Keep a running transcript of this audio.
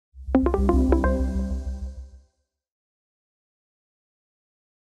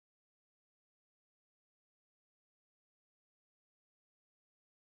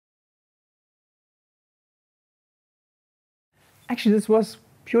Actually, this was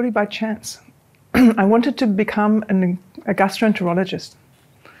purely by chance. I wanted to become a gastroenterologist.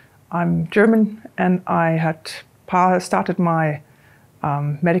 I'm German, and I had started my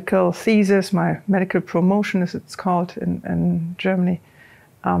medical thesis, my medical promotion, as it's called in Germany,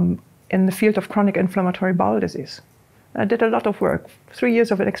 in the field of chronic inflammatory bowel disease. I did a lot of work, 3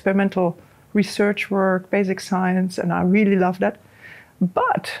 years of experimental research work, basic science, and I really loved that.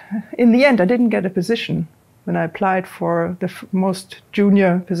 But in the end, I didn't get a position when I applied for the most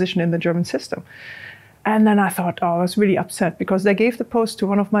junior position in the German system. And then I thought, oh, I was really upset because they gave the post to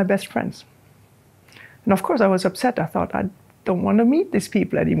one of my best friends. And of course I was upset. I thought, I don't want to meet these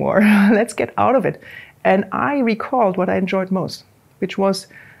people anymore. Let's get out of it. And I recalled what I enjoyed most, which was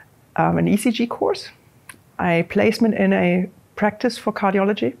an ECG course, a placement in a practice for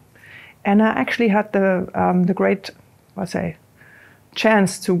cardiology. And I actually had the great,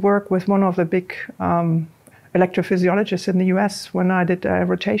 chance to work with one of the big electrophysiologists in the US when I did a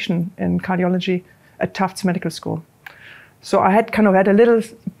rotation in cardiology at Tufts Medical School. So I had a little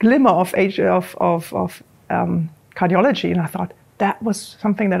glimmer of cardiology, and I thought that was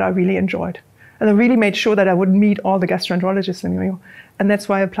something that I really enjoyed. And I really made sure that I would meet all the gastroenterologists in New York, and that's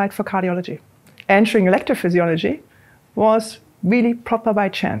why I applied for cardiology. Entering electrophysiology was really proper by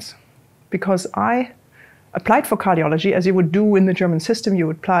chance, because I applied for cardiology as you would do in the German system. You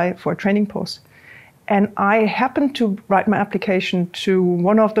would apply for a training post. And I happened to write my application to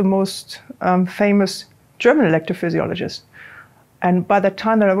one of the most famous German electrophysiologists. And by the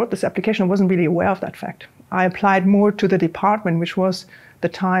time that I wrote this application, I wasn't really aware of that fact. I applied more to the department, which was the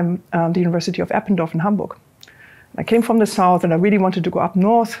time the University of Eppendorf in Hamburg. I came from the south and I really wanted to go up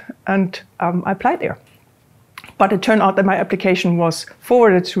north, and I applied there. But it turned out that my application was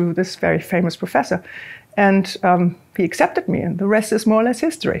forwarded to this very famous professor, and he accepted me, and the rest is more or less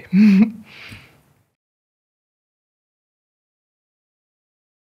history.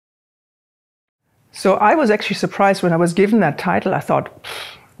 So I was actually surprised when I was given that title. I thought,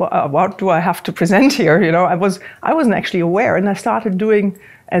 well, what do I have to present here? You know, I wasn't actually aware, and I started doing,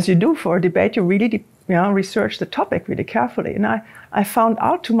 as you do for a debate, you really research the topic really carefully. And I found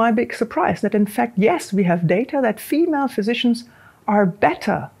out, to my big surprise, that in fact, yes, we have data that female physicians are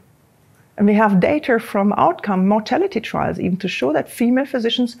better. And we have data from outcome mortality trials even to show that female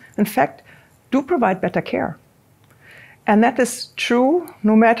physicians, in fact, do provide better care. And that is true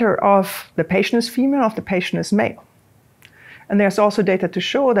no matter if the patient is female or if the patient is male. And there's also data to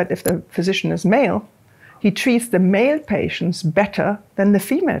show that if the physician is male, he treats the male patients better than the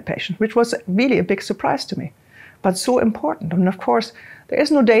female patient, which was really a big surprise to me, but so important. And of course, there is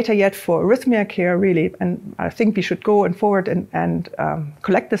no data yet for arrhythmia care, really, and I think we should go forward and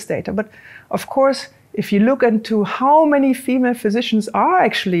collect this data. But of course, if you look into how many female physicians are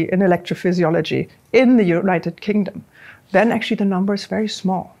actually in electrophysiology in the United Kingdom, then actually the number is very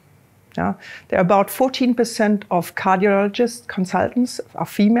small. Yeah? There are about 14% of cardiologist consultants are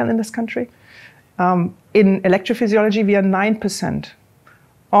female in this country. In electrophysiology, we are 9%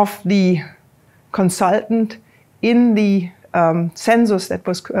 of the consultant in the census that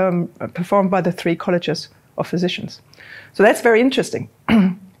was performed by the 3 colleges of physicians. So that's very interesting.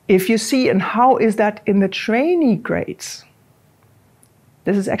 If you see, and how is that in the trainee grades,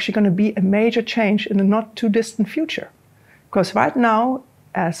 this is actually going to be a major change in the not too distant future. Because right now,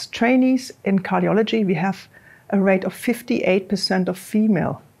 as trainees in cardiology, we have a rate of 58% of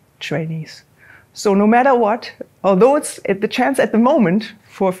female trainees. So no matter what, although it's the chance at the moment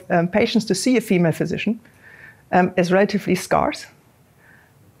for patients to see a female physician is relatively scarce,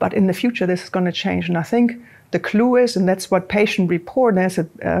 but in the future this is going to change. And I think the clue is, and that's what patients report, there's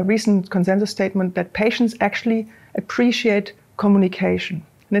a recent consensus statement that patients actually appreciate communication.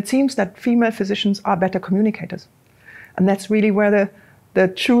 And it seems that female physicians are better communicators. And that's really where the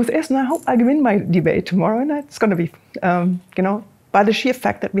truth is. And I hope I win my debate tomorrow. And it's going to be, by the sheer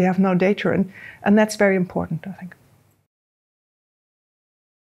fact that we have no data. And that's very important, I think.